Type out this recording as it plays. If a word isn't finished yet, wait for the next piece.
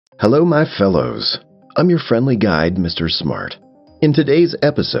Hello, my fellows. I'm your friendly guide, Mr. Smart. In today's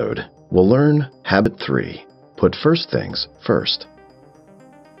episode, we'll learn Habit 3, put first things first.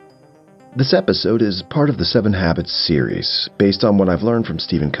 This episode is part of the 7 Habits series, based on what I've learned from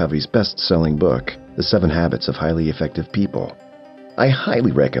Stephen Covey's best-selling book, The 7 Habits of Highly Effective People. I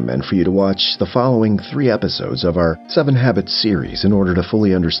highly recommend for you to watch the following 3 episodes of our 7 Habits series in order to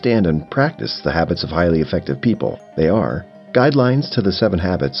fully understand and practice the habits of highly effective people. They are Guidelines to the 7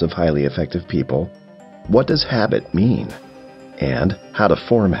 Habits of Highly Effective People, What does habit mean? And How to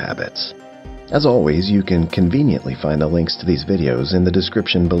Form Habits. As always, you can conveniently find the links to these videos in the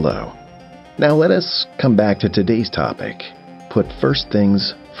description below. Now let us come back to today's topic, put first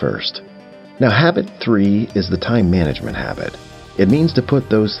things first. Now Habit 3 is the time management habit. It means to put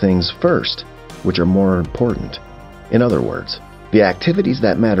those things first, which are more important. In other words, the activities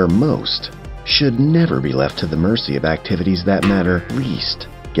that matter most should never be left to the mercy of activities that matter least.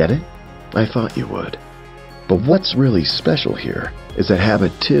 Get it? I thought you would. But what's really special here is that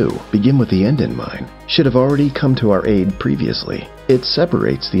Habit 2, begin with the end in mind, should have already come to our aid previously. It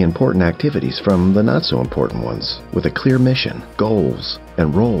separates the important activities from the not so important ones with a clear mission, goals,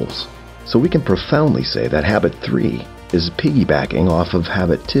 and roles. So we can profoundly say that Habit 3 is piggybacking off of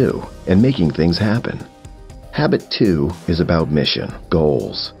Habit 2 and making things happen. Habit 2 is about mission,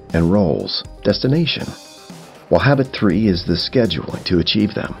 goals, and roles, destination, while Habit 3 is the scheduling to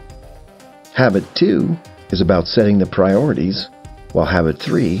achieve them. Habit 2 is about setting the priorities, while Habit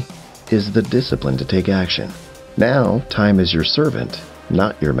 3 is the discipline to take action. Now, time is your servant,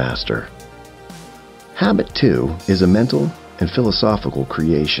 not your master. Habit 2 is a mental and philosophical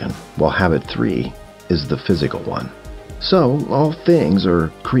creation, while Habit 3 is the physical one. So, all things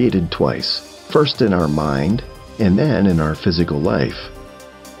are created twice, first in our mind and then in our physical life.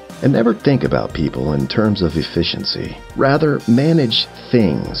 And never think about people in terms of efficiency. Rather, manage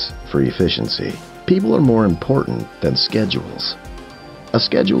things for efficiency. People are more important than schedules. A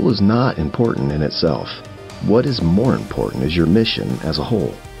schedule is not important in itself. What is more important is your mission as a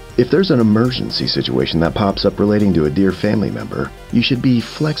whole. If there's an emergency situation that pops up relating to a dear family member, you should be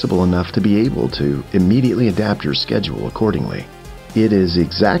flexible enough to be able to immediately adapt your schedule accordingly. It is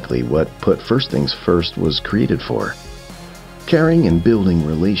exactly what Put First Things First was created for. Caring and building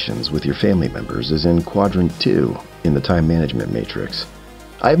relations with your family members is in Quadrant 2 in the time management matrix.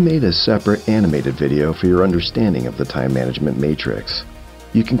 I've made a separate animated video for your understanding of the time management matrix.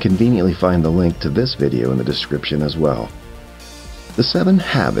 You can conveniently find the link to this video in the description as well. The 7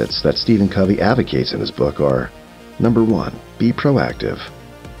 habits that Stephen Covey advocates in his book are: Number 1, be proactive.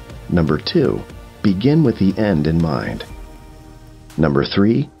 Number 2, begin with the end in mind. Number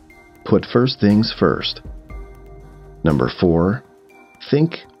 3, put first things first. Number 4,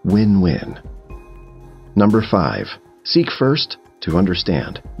 think win-win. Number 5, seek first to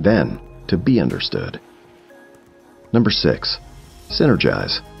understand, then to be understood. Number 6,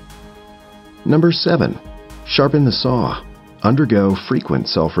 synergize. Number 7, sharpen the saw. Undergo frequent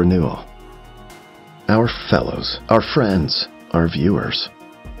self-renewal. Our fellows, our friends, our viewers,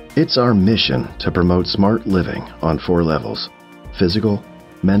 it's our mission to promote smart living on 4 levels: physical,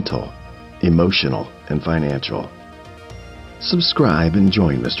 mental, emotional, and financial. Subscribe and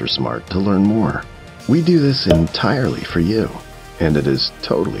join Mr. Smart to learn more. We do this entirely for you, and it is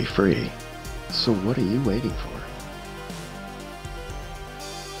totally free. So what are you waiting for?